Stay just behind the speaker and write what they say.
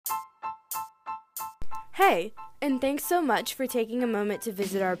Hey, and thanks so much for taking a moment to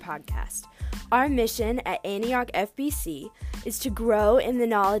visit our podcast. Our mission at Antioch FBC is to grow in the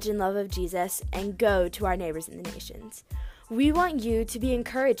knowledge and love of Jesus and go to our neighbors in the nations. We want you to be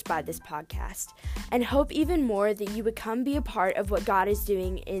encouraged by this podcast and hope even more that you would come be a part of what God is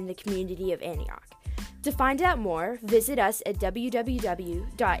doing in the community of Antioch. To find out more, visit us at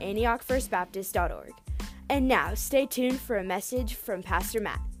www.antiochfirstbaptist.org. And now, stay tuned for a message from Pastor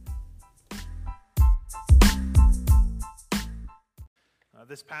Matt.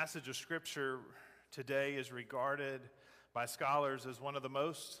 This passage of Scripture today is regarded by scholars as one of the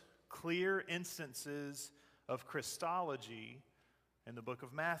most clear instances of Christology in the book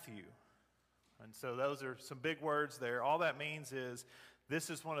of Matthew. And so those are some big words there. All that means is this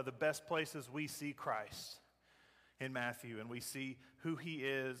is one of the best places we see Christ in Matthew, and we see who he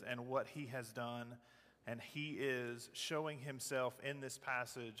is and what he has done, and he is showing himself in this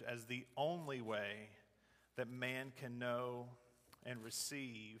passage as the only way that man can know and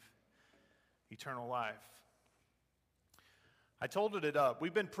receive eternal life. I told it up.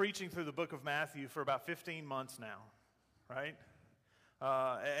 We've been preaching through the book of Matthew for about 15 months now, right?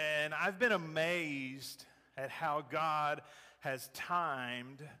 And I've been amazed at how God has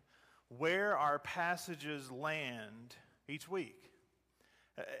timed where our passages land each week.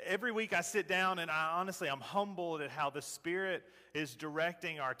 Every week I sit down and I'm humbled at how the Spirit is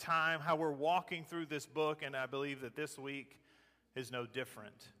directing our time, how we're walking through this book, and I believe that this week is no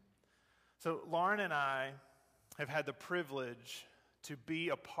different. So Lauren and I have had the privilege to be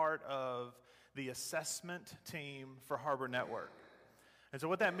a part of the assessment team for Harbor Network. And so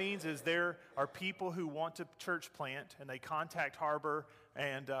what that means is there are people who want to church plant, and they contact Harbor,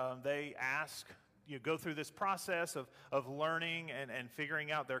 and they ask, go through this process of learning and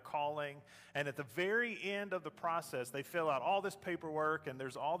figuring out their calling. And at the very end of the process, they fill out all this paperwork, and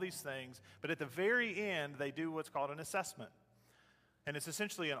there's all these things. But at the very end, they do what's called an assessment. And it's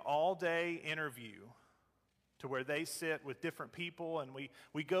essentially an all-day interview to where they sit with different people, and we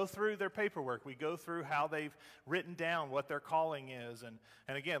go through their paperwork. We go through how they've written down what their calling is. And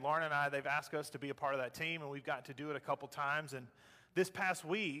again, Lauren and I, they've asked us to be a part of that team, and we've got to do it a couple times. And this past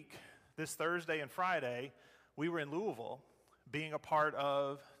week, this Thursday and Friday, we were in Louisville being a part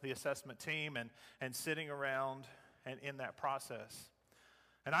of the assessment team and sitting around and in that process.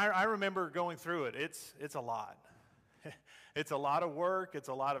 And I remember going through it. It's a lot. It's a lot of work, it's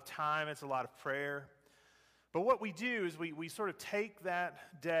a lot of time, it's a lot of prayer. But what we do is we sort of take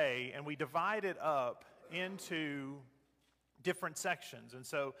that day and we divide it up into different sections. And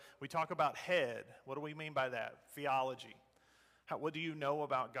so we talk about head. What do we mean by that? Theology. What do you know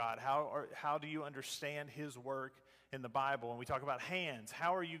about God? How do you understand his work in the Bible? And we talk about hands.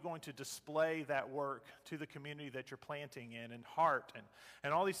 How are you going to display that work to the community that you're planting in, and heart,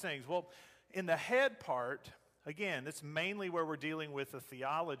 and all these things? Well, in the head part, again, that's mainly where we're dealing with the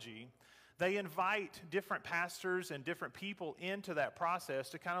theology. They invite different pastors and different people into that process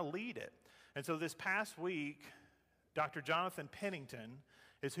to kind of lead it. And so this past week, Dr. Jonathan Pennington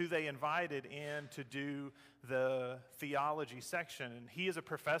is who they invited in to do the theology section. And he is a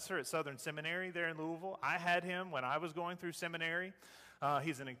professor at Southern Seminary there in Louisville. I had him when I was going through seminary.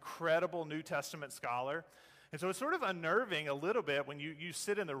 He's an incredible New Testament scholar. And so it's sort of unnerving a little bit when you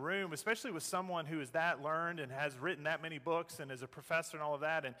sit in the room, especially with someone who is that learned and has written that many books and is a professor and all of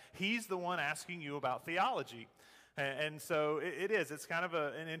that, and he's the one asking you about theology. And so it's kind of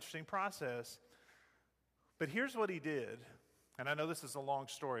an interesting process. But here's what he did, and I know this is a long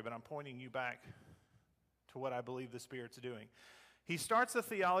story, but I'm pointing you back to what I believe the Spirit's doing. He starts the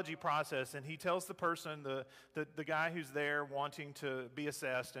theology process, and he tells the person, the guy who's there wanting to be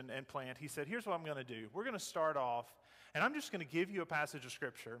assessed and plant, he said, here's what I'm going to do. We're going to start off, and I'm just going to give you a passage of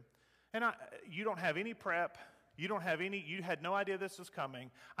Scripture. And you don't have any prep. You had no idea this was coming.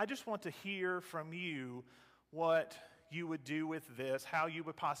 I just want to hear from you what you would do with this, how you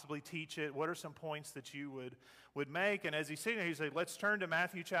would possibly teach it, what are some points that you would make. And as he's sitting there, he said, let's turn to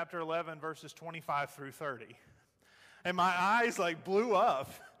Matthew chapter 11, verses 25 through 30. And my eyes blew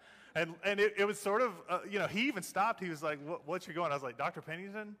up. And it was sort of, he even stopped. He was like, what's your going? I was like, Dr.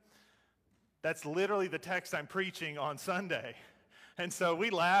 Pennington, that's literally the text I'm preaching on Sunday. And so we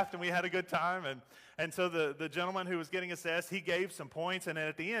laughed and we had a good time. And so the gentleman who was getting assessed, he gave some points. And then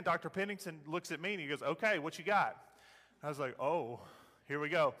at the end, Dr. Pennington looks at me and he goes, okay, what you got? I was like, oh, here we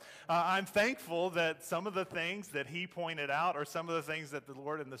go. I'm thankful that some of the things that he pointed out are some of the things that the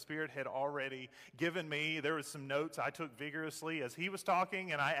Lord and the Spirit had already given me. There was some notes I took vigorously as he was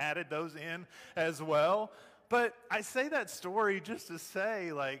talking, and I added those in as well. But I say that story just to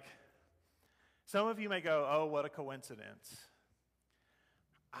say, some of you may go, oh, what a coincidence.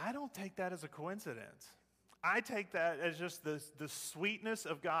 I don't take that as a coincidence. I take that as just the sweetness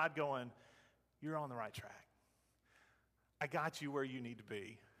of God going, you're on the right track. I got you where you need to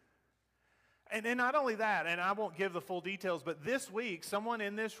be. And not only that, and I won't give the full details, but this week, someone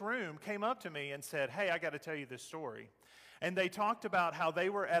in this room came up to me and said, hey, I got to tell you this story. And they talked about how they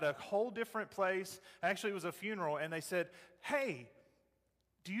were at a whole different place. Actually, it was a funeral. And they said, hey,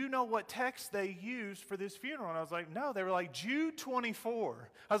 do you know what text they used for this funeral? And I was like, no. They were like, Jude 24.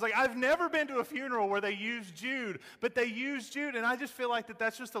 I was like, I've never been to a funeral where they used Jude, but they used Jude. And I just feel like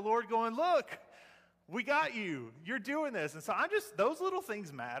that's just the Lord going, look, we got you. You're doing this. And so those little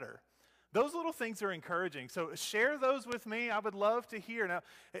things matter. Those little things are encouraging. So share those with me. I would love to hear. Now,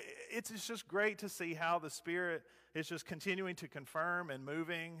 it's just great to see how the Spirit is just continuing to confirm and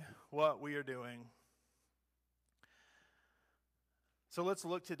moving what we are doing. So let's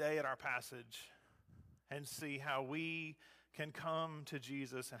look today at our passage and see how we can come to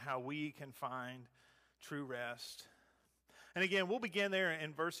Jesus and how we can find true rest. And again, we'll begin there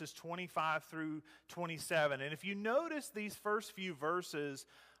in verses 25 through 27. And if you notice these first few verses,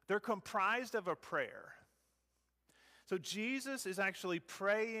 they're comprised of a prayer. So Jesus is actually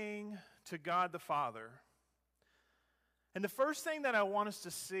praying to God the Father. And the first thing that I want us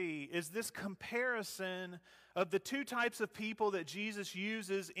to see is this comparison of the two types of people that Jesus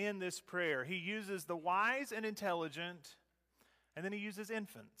uses in this prayer. He uses the wise and intelligent, and then he uses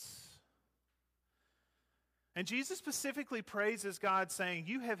infants. And Jesus specifically praises God, saying,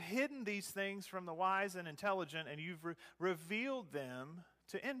 you have hidden these things from the wise and intelligent, and you've revealed them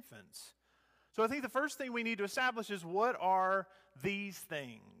to infants. So I think the first thing we need to establish is, what are these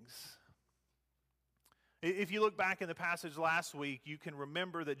things? If you look back in the passage last week, you can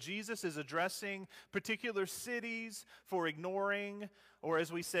remember that Jesus is addressing particular cities for ignoring, or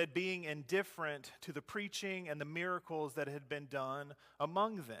as we said, being indifferent to the preaching and the miracles that had been done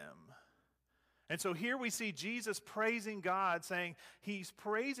among them. And so here we see Jesus praising God, saying he's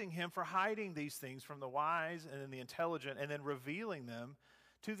praising him for hiding these things from the wise and the intelligent, and then revealing them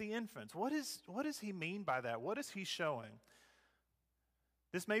to the infants. What does he mean by that? What is he showing?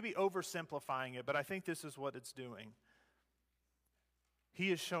 This may be oversimplifying it, but I think this is what it's doing.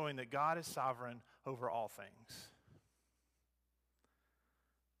 He is showing that God is sovereign over all things.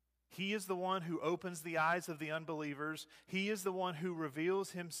 He is the one who opens the eyes of the unbelievers. He is the one who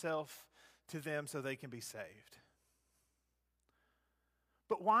reveals himself to them so they can be saved.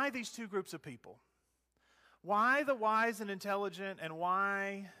 But why these two groups of people? Why the wise and intelligent, and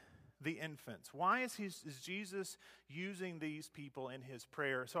why the infants? Why is Jesus using these people in his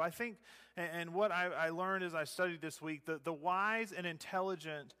prayer? So I think, and what I learned as I studied this week, the wise and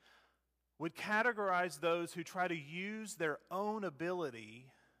intelligent would categorize those who try to use their own ability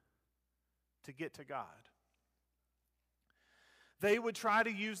to get to God. They would try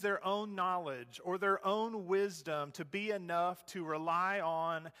to use their own knowledge or their own wisdom to be enough to rely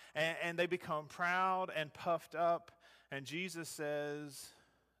on, and they become proud and puffed up. And Jesus says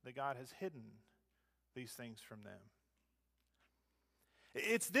that God has hidden these things from them.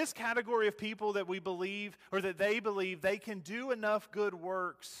 It's this category of people that we believe, or that they believe, they can do enough good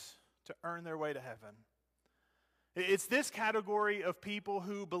works to earn their way to heaven. It's this category of people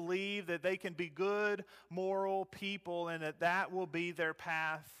who believe that they can be good, moral people, and that will be their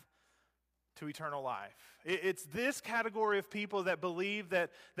path to eternal life. It's this category of people that believe that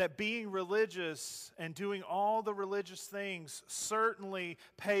being religious and doing all the religious things certainly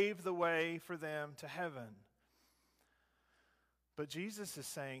pave the way for them to heaven. But Jesus is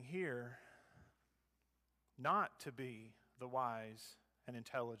saying here not to be the wise and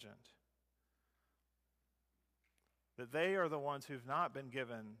intelligent. That they are the ones who've not been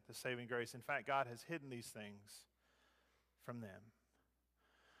given the saving grace. In fact, God has hidden these things from them.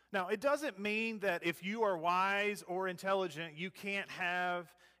 Now, it doesn't mean that if you are wise or intelligent, you can't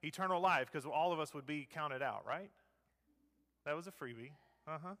have eternal life, because all of us would be counted out, right? That was a freebie.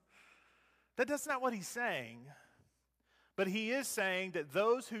 That's not what he's saying. But he is saying that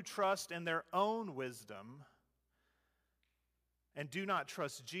those who trust in their own wisdom and do not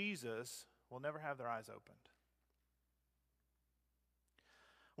trust Jesus will never have their eyes opened.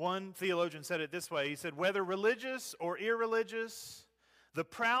 One theologian said it this way. He said, whether religious or irreligious, the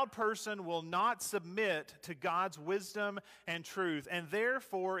proud person will not submit to God's wisdom and truth, and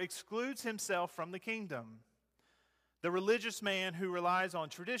therefore excludes himself from the kingdom. The religious man who relies on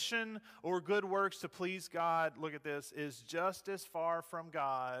tradition or good works to please God, look at this, is just as far from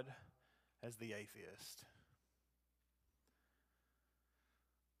God as the atheist.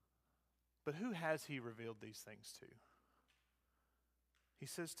 But who has he revealed these things to? He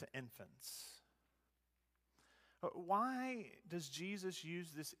says to infants. Why does Jesus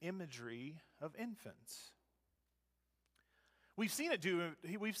use this imagery of infants? We've seen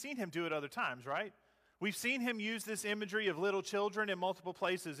him do it other times, right? We've seen him use this imagery of little children in multiple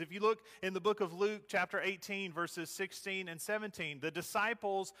places. If you look in the book of Luke, chapter 18, verses 16 and 17, the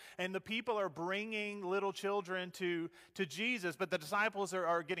disciples and the people are bringing little children to Jesus, but the disciples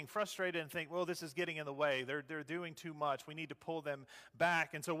are getting frustrated and think, well, this is getting in the way. They're doing too much. We need to pull them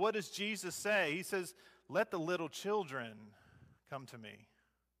back. And so what does Jesus say? He says, let the little children come to me,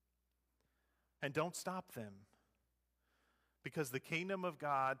 and don't stop them, because the kingdom of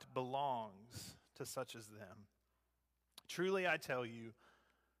God belongs to such as them. Truly I tell you,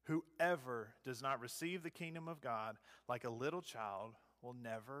 whoever does not receive the kingdom of God like a little child will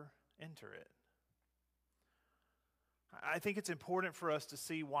never enter it. I think it's important for us to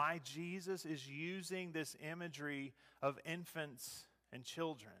see why Jesus is using this imagery of infants and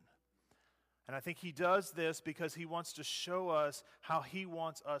children. And I think he does this because he wants to show us how he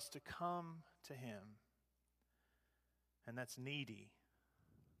wants us to come to him. And that's needy,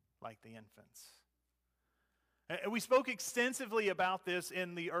 like the infants. And we spoke extensively about this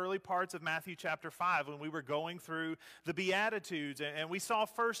in the early parts of Matthew chapter 5 when we were going through the Beatitudes. And we saw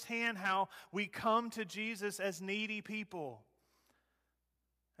firsthand how we come to Jesus as needy people,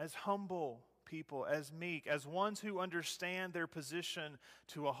 as humble people, as meek, as ones who understand their position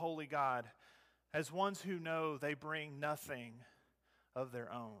to a holy God, as ones who know they bring nothing of their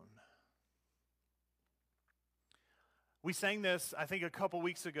own. We sang this, I think, a couple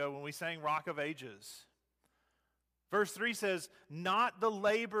weeks ago when we sang Rock of Ages. Verse 3 says, not the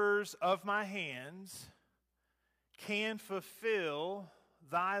labors of my hands can fulfill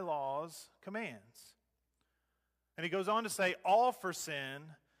thy law's commands. And he goes on to say, all for sin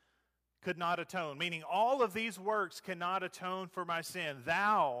could not atone. Meaning all of these works cannot atone for my sin.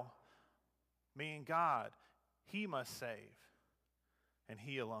 Thou, meaning God, he must save, and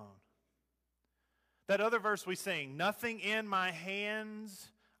he alone. That other verse we sing, nothing in my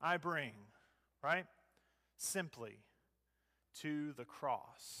hands I bring, right? Simply to the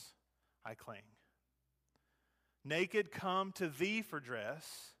cross I cling. Naked come to thee for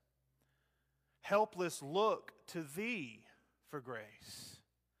dress, helpless look to thee for grace.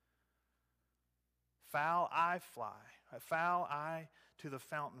 Foul I to the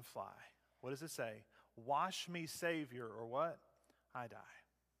fountain fly. What does it say? Wash me, Savior, or what? I die.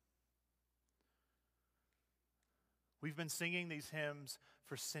 We've been singing these hymns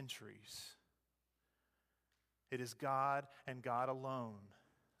for centuries. It is God and God alone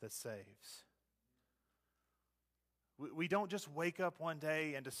that saves. We don't just wake up one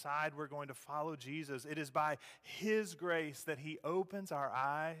day and decide we're going to follow Jesus. It is by his grace that he opens our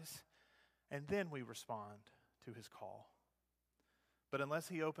eyes, and then we respond to his call. But unless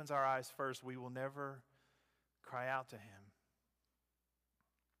he opens our eyes first, we will never cry out to him.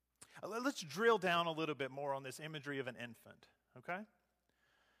 Let's drill down a little bit more on this imagery of an infant, okay?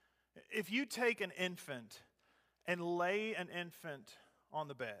 If you take an infant and lay an infant on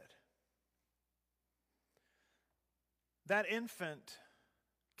the bed, that infant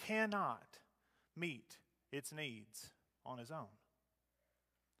cannot meet its needs on his own.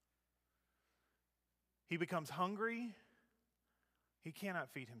 He becomes hungry. He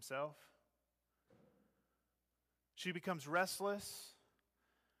cannot feed himself. She becomes restless.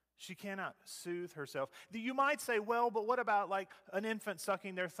 She cannot soothe herself. You might say, well, but what about like an infant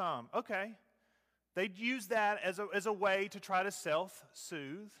sucking their thumb? Okay. They'd use that as a way to try to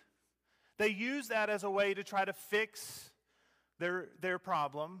self-soothe. They use that as a way to try to fix their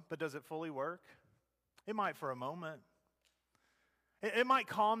problem, but does it fully work? It might for a moment. It might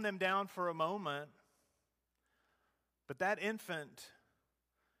calm them down for a moment. But that infant,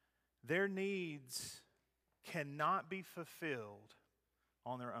 their needs cannot be fulfilled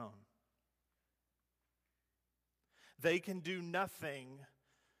on their own. They can do nothing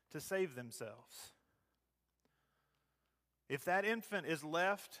to save themselves. If that infant is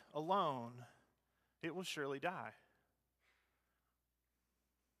left alone, it will surely die.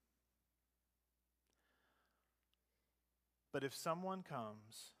 But if someone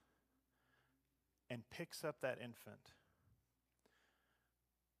comes and picks up that infant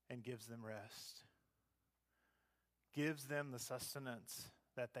and gives them rest, gives them the sustenance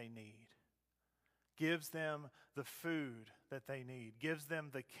that they need, gives them the food that they need, gives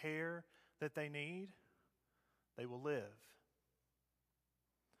them the care that they need, they will live.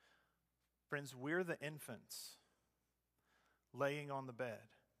 Friends, we're the infants laying on the bed.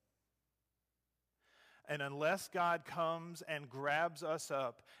 And unless God comes and grabs us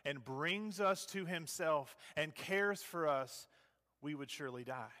up and brings us to himself and cares for us, we would surely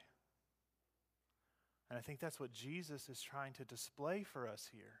die. And I think that's what Jesus is trying to display for us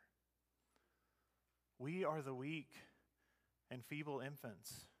here. We are the weak and feeble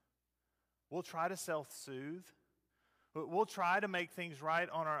infants. We'll try to self-soothe. We'll try to make things right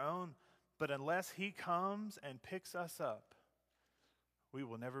on our own. But unless he comes and picks us up, we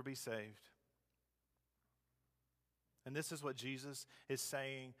will never be saved. And this is what Jesus is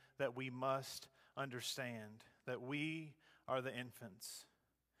saying that we must understand, that we are the infants.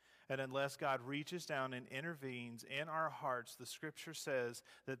 And unless God reaches down and intervenes in our hearts, the Scripture says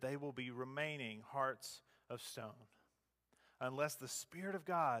that they will be remaining hearts of stone. Unless the Spirit of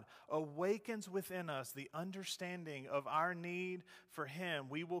God awakens within us the understanding of our need for Him,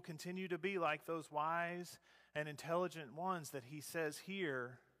 we will continue to be like those wise and intelligent ones that He says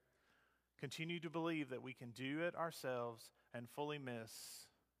here, continue to believe that we can do it ourselves and fully miss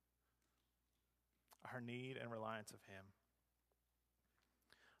our need and reliance of Him.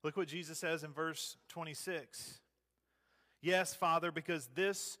 Look what Jesus says in verse 26. Yes, Father, because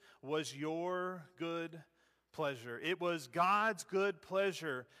this was your good pleasure. It was God's good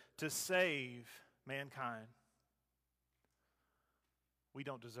pleasure to save mankind. We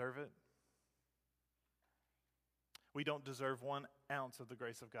don't deserve it. We don't deserve 1 ounce of the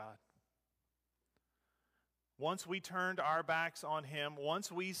grace of God. Once we turned our backs on Him,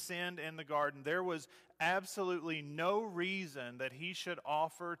 once we sinned in the garden, there was absolutely no reason that He should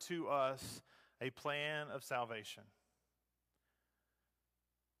offer to us a plan of salvation.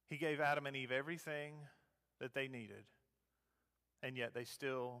 He gave Adam and Eve everything that they needed, and yet they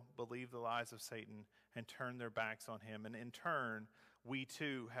still believed the lies of Satan and turned their backs on Him. And in turn, we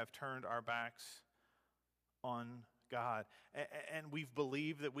too have turned our backs on God. And we've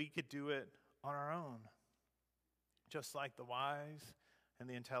believed that we could do it on our own, just like the wise and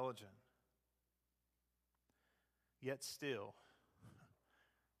the intelligent. Yet still,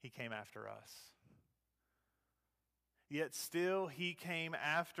 He came after us. Yet still, He came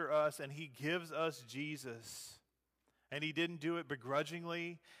after us, and He gives us Jesus. And He didn't do it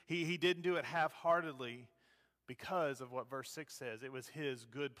begrudgingly. He didn't do it half-heartedly because of what verse 6 says. It was His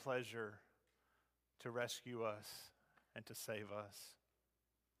good pleasure to rescue us and to save us.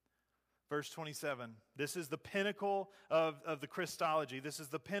 Verse 27, this is the pinnacle of the Christology. This is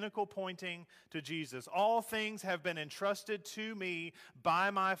the pinnacle pointing to Jesus. All things have been entrusted to me by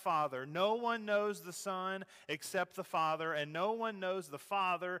my Father. No one knows the Son except the Father, and no one knows the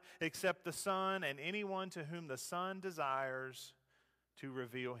Father except the Son, and anyone to whom the Son desires to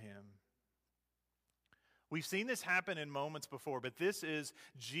reveal Him. We've seen this happen in moments before, but this is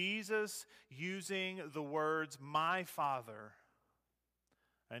Jesus using the words, my Father.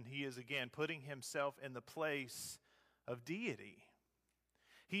 And He is again putting Himself in the place of deity.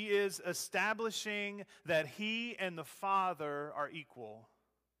 He is establishing that He and the Father are equal.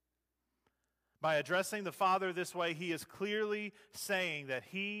 By addressing the Father this way, He is clearly saying that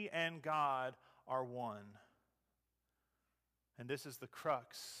He and God are one. And this is the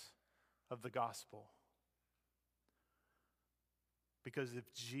crux of the gospel. Because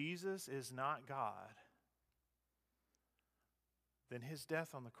if Jesus is not God, then His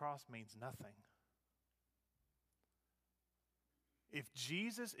death on the cross means nothing. If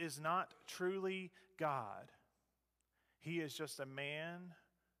Jesus is not truly God, He is just a man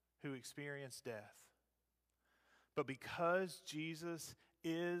who experienced death. But because Jesus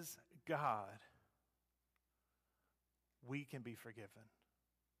is God, we can be forgiven.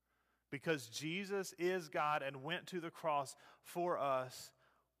 Because Jesus is God and went to the cross for us,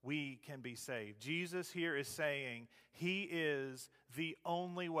 we can be saved. Jesus here is saying He is the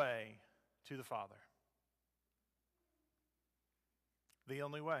only way to the Father. The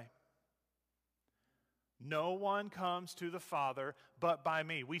only way. No one comes to the Father but by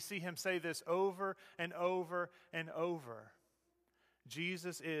me. We see Him say this over and over and over.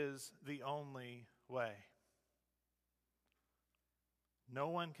 Jesus is the only way. No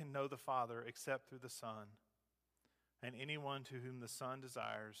one can know the Father except through the Son, and anyone to whom the Son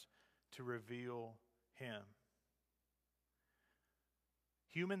desires to reveal Him.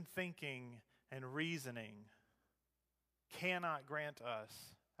 Human thinking and reasoning cannot grant us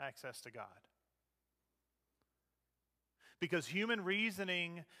access to God. Because human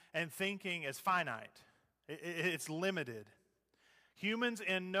reasoning and thinking is finite. It's limited. Humans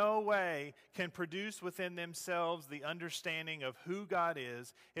in no way can produce within themselves the understanding of who God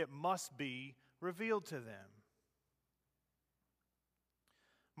is. It must be revealed to them.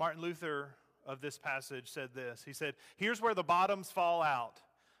 Martin Luther of this passage said this. He said, here's where the bottoms fall out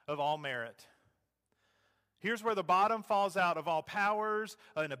of all merit. Here's where the bottom falls out of all powers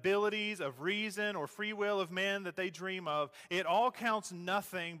and abilities of reason or free will of men that they dream of. It all counts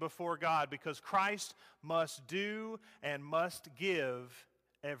nothing before God because Christ must do and must give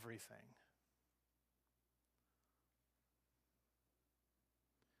everything.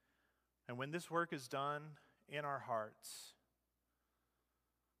 And when this work is done in our hearts,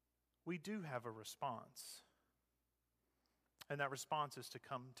 we do have a response. And that response is to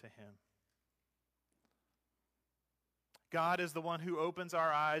come to Him. God is the one who opens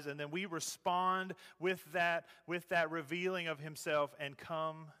our eyes, and then we respond with that revealing of Himself and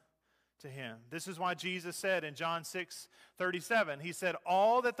come to Him. This is why Jesus said in John 6:37, He said,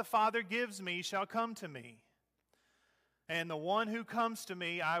 "All that the Father gives me shall come to me. And the one who comes to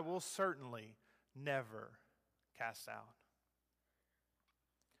me, I will certainly never cast out."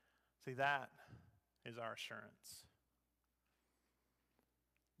 See, that is our assurance.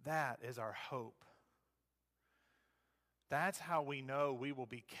 That is our hope. That's how we know we will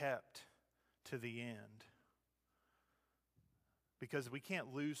be kept to the end. Because we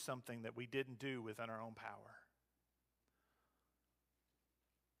can't lose something that we didn't do within our own power.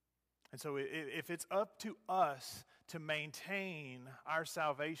 And so if it's up to us to maintain our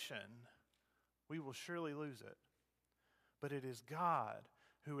salvation, we will surely lose it. But it is God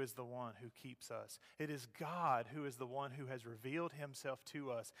who is the one who keeps us. It is God who is the one who has revealed Himself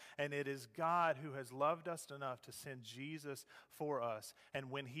to us. And it is God who has loved us enough to send Jesus for us.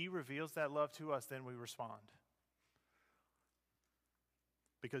 And when He reveals that love to us, then we respond.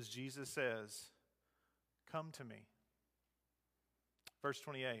 Because Jesus says, "Come to me." Verse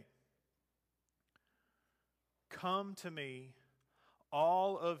 28. "Come to me,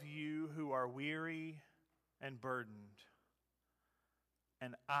 all of you who are weary and burdened,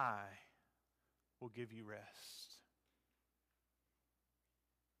 and I will give you rest."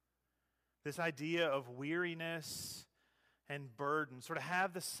 This idea of weariness and burden sort of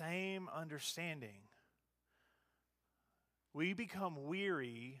have the same understanding. We become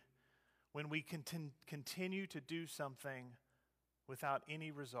weary when we continue to do something without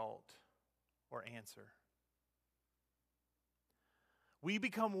any result or answer. We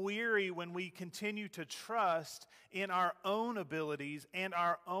become weary when we continue to trust in our own abilities and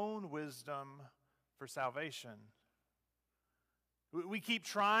our own wisdom for salvation. We keep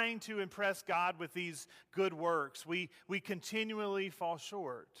trying to impress God with these good works. We continually fall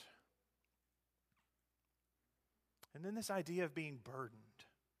short. And then this idea of being burdened.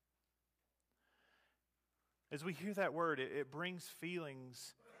 As we hear that word, it brings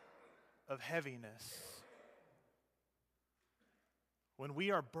feelings of heaviness. When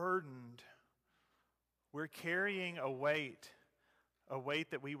we are burdened, we're carrying a weight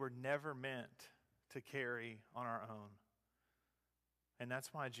that we were never meant to carry on our own. And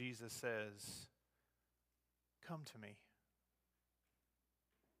that's why Jesus says, "Come to me.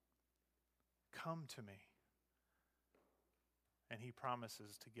 Come to me." And He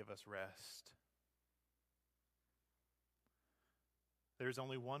promises to give us rest. There's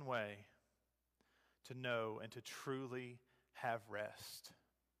only one way to know and to truly have rest.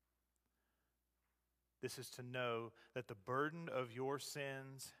 This is to know that the burden of your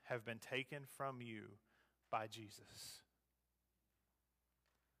sins have been taken from you by Jesus.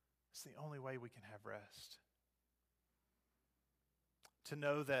 It's the only way we can have rest. To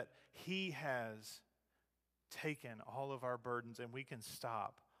know that He has taken all of our burdens and we can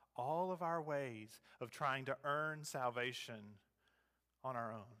stop all of our ways of trying to earn salvation on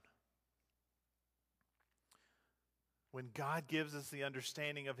our own. When God gives us the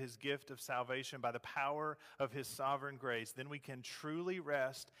understanding of His gift of salvation by the power of His sovereign grace, then we can truly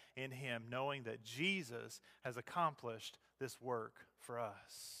rest in Him, knowing that Jesus has accomplished this work for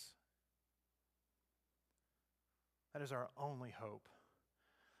us. That is our only hope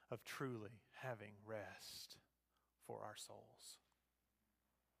of truly having rest for our souls.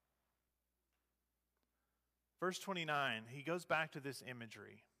 Verse 29, he goes back to this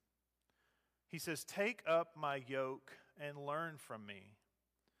imagery. He says, "Take up my yoke and learn from me,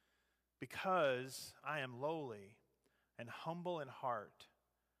 because I am lowly and humble in heart,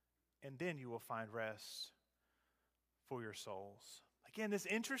 and then you will find rest for your souls." Again, this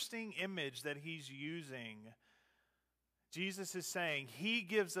interesting image that he's using. Jesus is saying He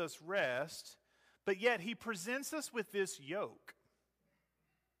gives us rest, but yet He presents us with this yoke.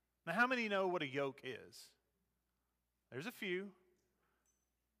 Now, how many know what a yoke is? There's a few.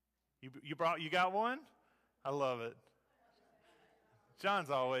 You got one? I love it.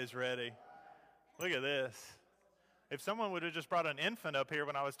 John's always ready. Look at this. If someone would have just brought an infant up here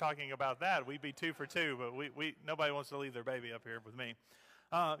when I was talking about that, we'd be 2 for 2. But nobody wants to leave their baby up here with me.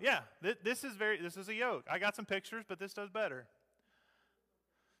 This is a yoke. I got some pictures, but this does better.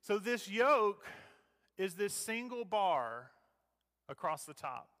 So this yoke is this single bar across the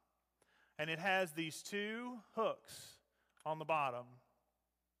top, and it has these 2 hooks on the bottom.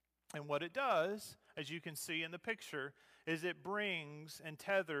 And what it does, as you can see in the picture, is it brings and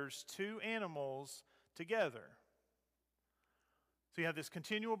tethers two animals together. So you have this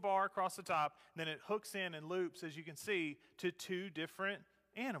continual bar across the top, and then it hooks in and loops, as you can see, to two different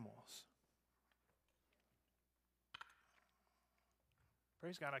animals.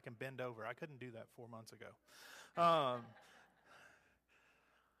 Praise God, I can bend over. I couldn't do that 4 months ago.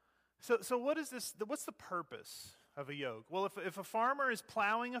 So what is this? What's the purpose of a yoke? Well, if a farmer is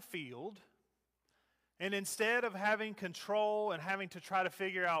plowing a field, and instead of having control and having to try to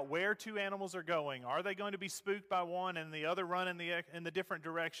figure out where two animals are going, are they going to be spooked by one and the other run in the different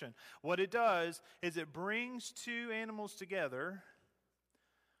direction? What it does is it brings two animals together,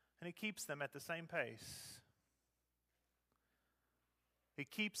 and it keeps them at the same pace.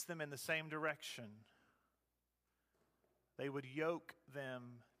 It keeps them in the same direction. They would yoke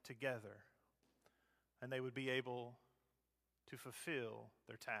them together, and they would be able to fulfill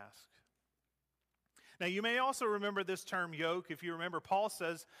their task. Now, you may also remember this term yoke. If you remember, Paul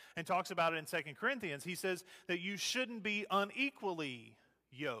says and talks about it in 2 Corinthians. He says that you shouldn't be unequally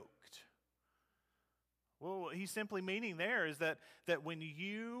yoked. Well, he's simply meaning there is that when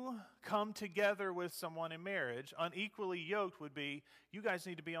you come together with someone in marriage, unequally yoked would be you guys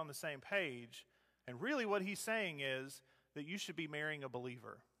need to be on the same page. And really what he's saying is that you should be marrying a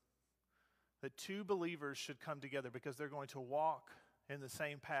believer. That two believers should come together because they're going to walk in the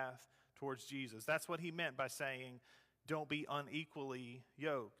same path towards Jesus. That's what he meant by saying, don't be unequally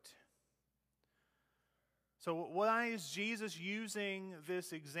yoked. So why is Jesus using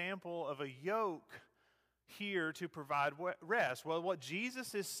this example of a yoke here to provide rest? Well, what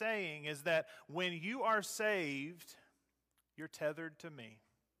Jesus is saying is that when you are saved, you're tethered to me.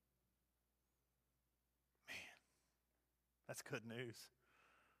 Man, that's good news.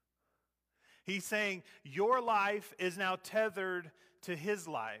 He's saying your life is now tethered to his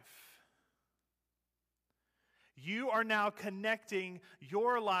life. You are now connecting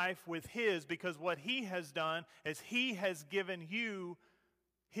your life with his because what he has done is he has given you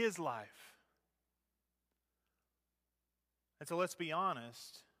his life. And so let's be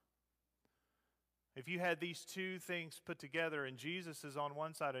honest. If you had these two things put together and Jesus is on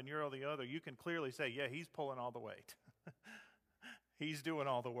one side and you're on the other, you can clearly say, yeah, he's pulling all the weight. He's doing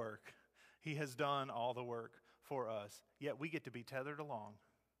all the work. He has done all the work for us. Yet we get to be tethered along.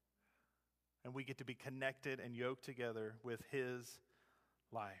 And we get to be connected and yoked together with his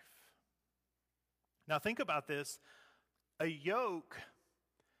life. Now think about this. A yoke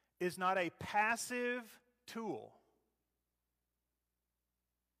is not a passive tool.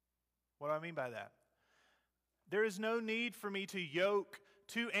 What do I mean by that? There is no need for me to yoke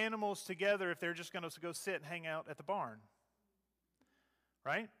two animals together if they're just going to go sit and hang out at the barn.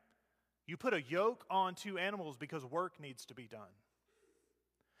 Right? You put a yoke on two animals because work needs to be done.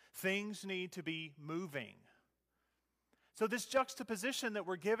 Things need to be moving. So this juxtaposition that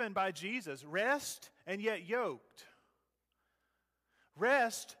we're given by Jesus, rest and yet yoked.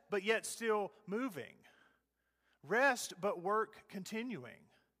 Rest but yet still moving. Rest but work continuing.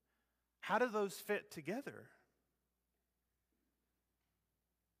 How do those fit together?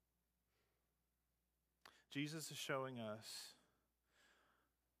 Jesus is showing us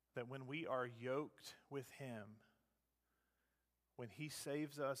that when we are yoked with him, when he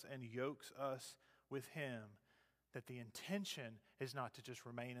saves us and yokes us with him, that the intention is not to just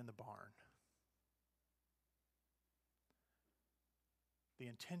remain in the barn. The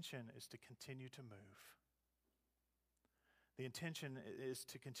intention is to continue to move. The intention is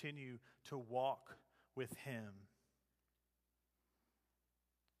to continue to walk with him.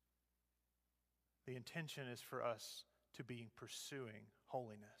 The intention is for us to be pursuing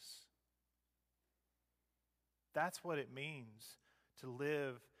holiness. That's what it means to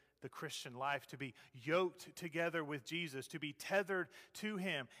live the Christian life, to be yoked together with Jesus, to be tethered to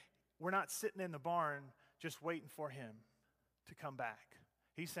him. We're not sitting in the barn just waiting for him to come back.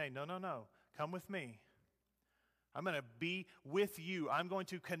 He's saying, no, come with me. I'm going to be with you. I'm going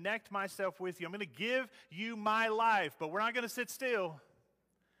to connect myself with you. I'm going to give you my life, but we're not going to sit still.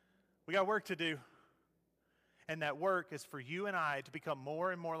 We got work to do. And that work is for you and I to become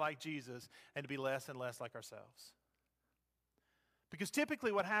more and more like Jesus and to be less and less like ourselves. Because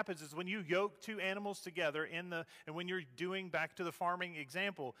typically what happens is when you yoke two animals together and when you're doing back to the farming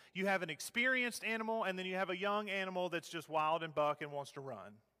example, you have an experienced animal and then you have a young animal that's just wild and buck and wants to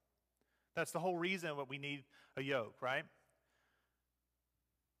run. That's the whole reason that we need a yoke, right?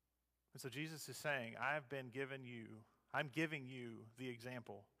 And so Jesus is saying, I'm giving you the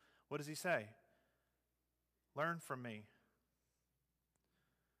example. What does he say? Learn from me.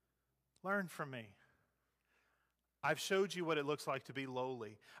 Learn from me. I've showed you what it looks like to be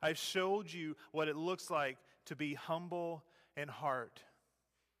lowly. I've showed you what it looks like to be humble in heart.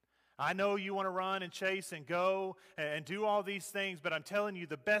 I know you want to run and chase and go and do all these things, but I'm telling you,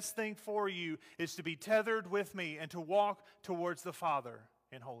 the best thing for you is to be tethered with me and to walk towards the Father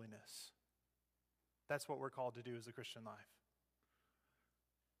in holiness. That's what we're called to do as a Christian life.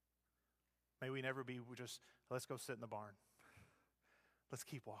 May we never be just, let's go sit in the barn. Let's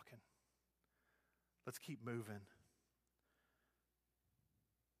keep walking. Let's keep moving.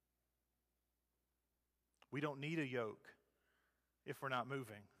 We don't need a yoke if we're not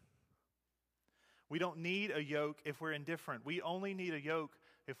moving. We don't need a yoke if we're indifferent. We only need a yoke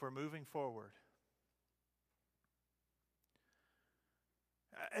if we're moving forward.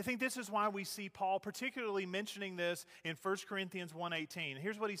 I think this is why we see Paul particularly mentioning this in 1 Corinthians 1:18.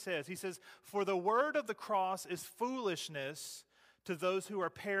 Here's what he says. He says, "For the word of the cross is foolishness to those who are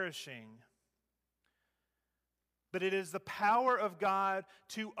perishing, but it is the power of God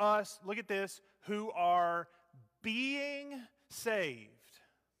to us," look at this, "who are being saved."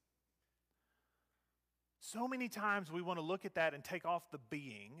 So many times we want to look at that and take off the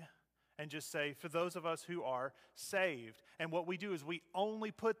being and just say, for those of us who are saved. And what we do is we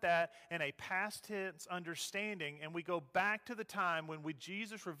only put that in a past tense understanding, and we go back to the time when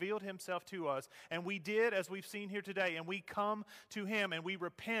Jesus revealed himself to us, and we did as we've seen here today, and we come to him and we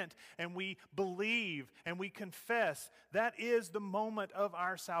repent and we believe and we confess. That is the moment of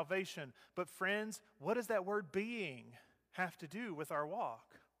our salvation. But friends, what does that word being have to do with our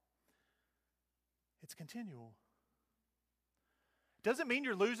walk? It's continual. Doesn't mean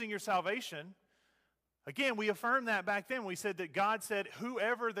you're losing your salvation. Again, we affirmed that back then. We said that God said,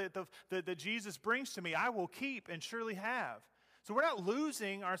 whoever that Jesus brings to me, I will keep and surely have. So we're not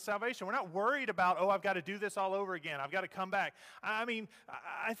losing our salvation. We're not worried about, I've got to do this all over again. I've got to come back. I mean,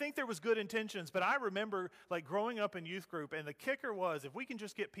 I think there was good intentions, but I remember like growing up in youth group, and the kicker was, if we can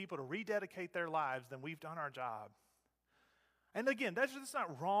just get people to rededicate their lives, then we've done our job. And again, that's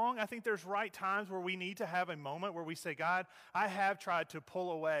not wrong. I think there's right times where we need to have a moment where we say, God, I have tried to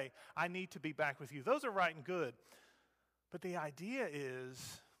pull away. I need to be back with you. Those are right and good. But the idea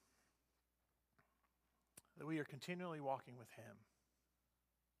is that we are continually walking with him.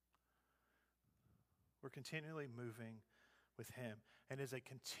 We're continually moving with him. And is a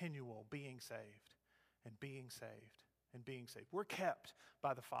continual being saved and being saved and being saved. We're kept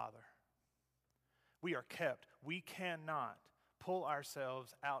by the Father. We are kept. We cannot pull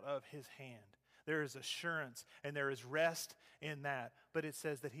ourselves out of his hand. There is assurance and there is rest in that. But it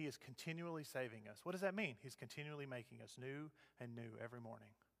says that he is continually saving us. What does that mean? He's continually making us new and new every morning.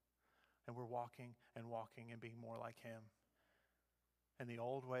 And we're walking and walking and being more like him. And the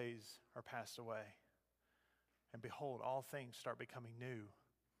old ways are passed away. And behold, all things start becoming new.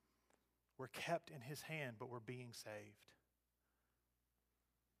 We're kept in his hand, but we're being saved.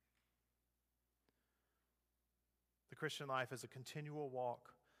 The Christian life is a continual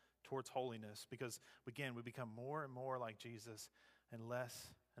walk towards holiness because, again, we become more and more like Jesus and less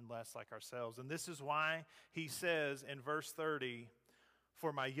like ourselves. And this is why he says in verse 30,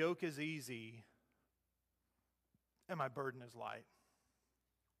 "For my yoke is easy and my burden is light."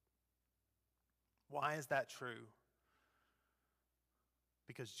 Why is that true?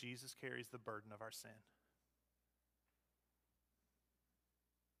 Because Jesus carries the burden of our sin.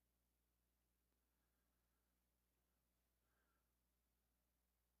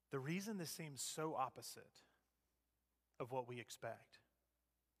 The reason this seems so opposite of what we expect,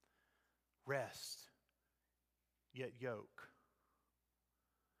 rest, yet yoke.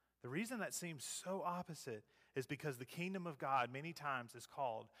 The reason that seems so opposite is because the kingdom of God many times is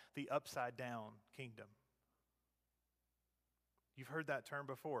called the upside down kingdom. You've heard that term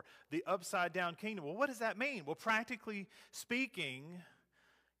before. The upside down kingdom. Well, what does that mean? Well, practically speaking,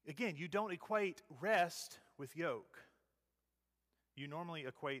 again, you don't equate rest with yoke. You normally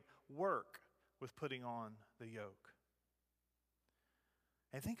equate work with putting on the yoke.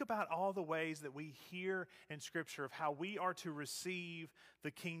 And think about all the ways that we hear in Scripture of how we are to receive the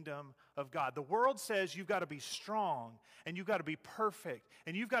kingdom of God. The world says you've got to be strong and you've got to be perfect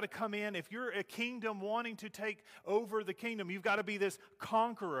and you've got to come in. If you're a kingdom wanting to take over the kingdom, you've got to be this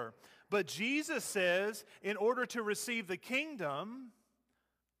conqueror. But Jesus says, in order to receive the kingdom,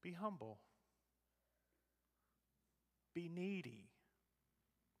 be humble, be needy.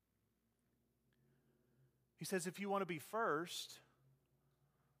 He says, if you want to be first,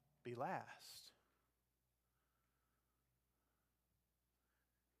 be last.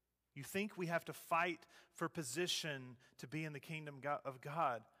 You think we have to fight for position to be in the kingdom of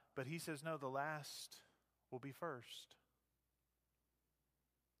God, but he says, no, the last will be first.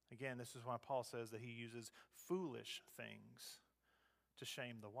 Again, this is why Paul says that he uses foolish things to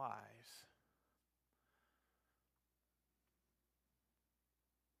shame the wise.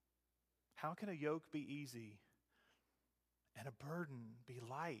 How can a yoke be easy and a burden be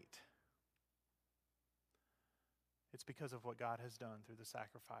light? It's because of what God has done through the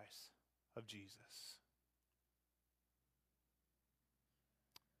sacrifice of Jesus.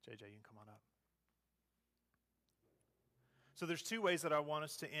 JJ, you can come on up. So there's two ways that I want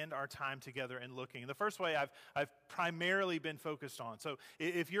us to end our time together in looking. The first way I've primarily been focused on. So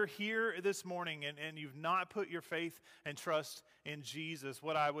if you're here this morning and you've not put your faith and trust in Jesus,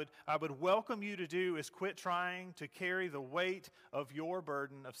 what I would welcome you to do is quit trying to carry the weight of your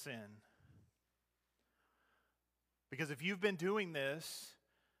burden of sin. Because if you've been doing this,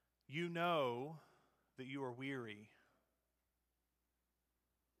 you know that you are weary.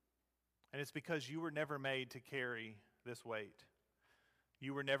 And it's because you were never made to carry this weight.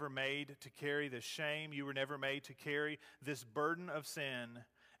 You were never made to carry this shame. You were never made to carry this burden of sin.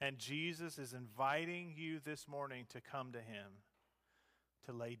 And Jesus is inviting you this morning to come to Him,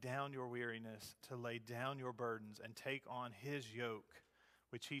 to lay down your weariness, to lay down your burdens, and take on His yoke,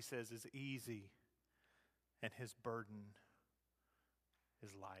 which He says is easy, and His burden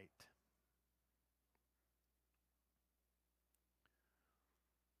is light.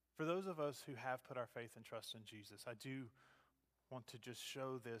 For those of us who have put our faith and trust in Jesus, I do want to just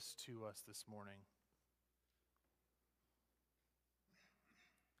show this to us this morning.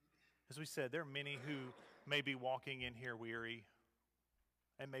 As we said, there are many who may be walking in here weary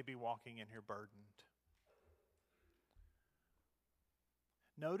and may be walking in here burdened.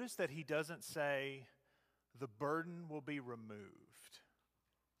 Notice that he doesn't say the burden will be removed.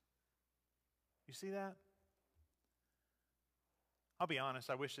 You see that? I'll be honest,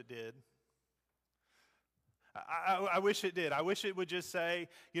 I wish it did. I wish it did. I wish it would just say,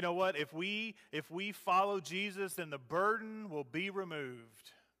 you know what, if we follow Jesus, then the burden will be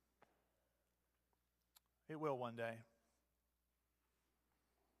removed. It will one day.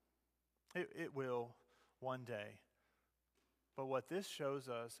 It will one day. But what this shows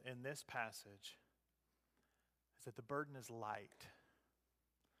us in this passage is that the burden is light.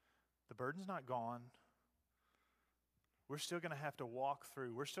 The burden's not gone. We're still going to have to walk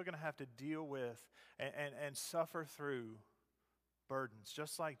through. We're still going to have to deal with and suffer through burdens.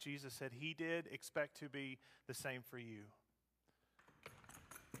 Just like Jesus said He did, expect to be the same for you.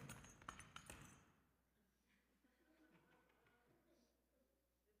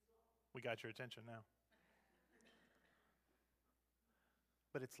 We got your attention now.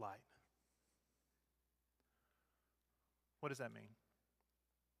 But it's light. What does that mean?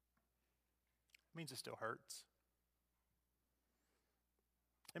 It means it still hurts.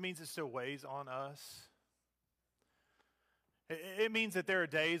 It means it still weighs on us. It means that there are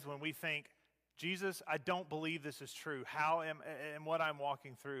days when we think, Jesus, I don't believe this is true. And what I'm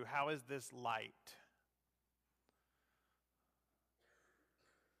walking through, how is this light?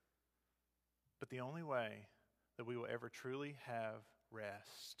 But the only way that we will ever truly have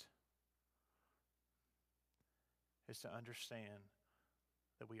rest is to understand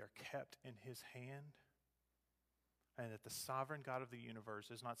that we are kept in His hand, and that the sovereign God of the universe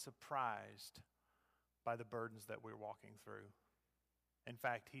is not surprised by the burdens that we're walking through. In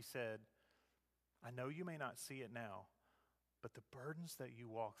fact, He said, I know you may not see it now, but the burdens that you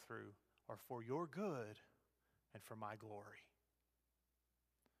walk through are for your good and for my glory.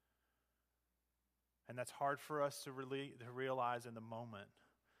 And that's hard for us to realize in the moment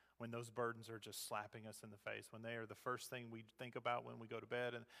when those burdens are just slapping us in the face, when they are the first thing we think about when we go to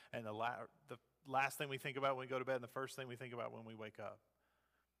bed, and the last thing we think about when we go to bed, and the first thing we think about when we wake up.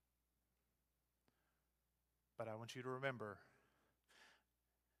 But I want you to remember,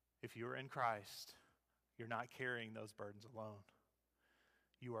 if you're in Christ, you're not carrying those burdens alone.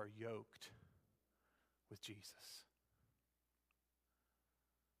 You are yoked with Jesus.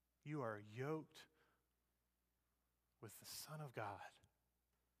 You are yoked with the Son of God,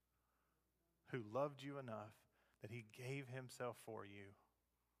 who loved you enough that He gave Himself for you.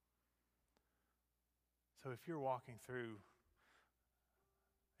 So if you're walking through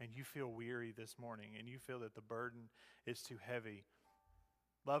and you feel weary this morning and you feel that the burden is too heavy,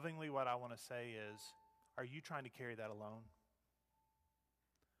 lovingly what I want to say is, are you trying to carry that alone?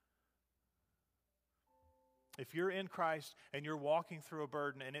 If you're in Christ and you're walking through a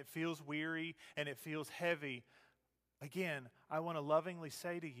burden and it feels weary and it feels heavy, again, I want to lovingly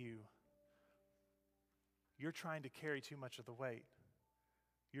say to you, you're trying to carry too much of the weight.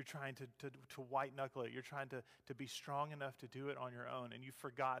 You're trying to white knuckle it. You're trying to be strong enough to do it on your own. And you've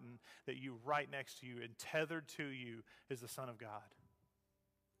forgotten that right next to you and tethered to you is the Son of God.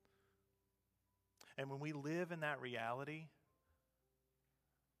 And when we live in that reality,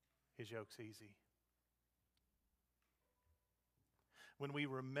 his yoke's easy. When we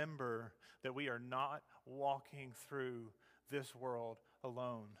remember that we are not walking through this world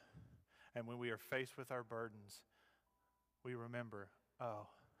alone, and when we are faced with our burdens, we remember, oh,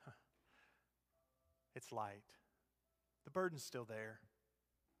 it's light. The burden's still there.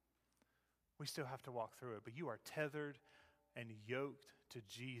 We still have to walk through it, but you are tethered and yoked to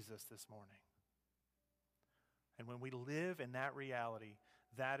Jesus this morning. And when we live in that reality,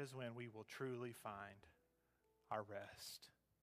 that is when we will truly find our rest.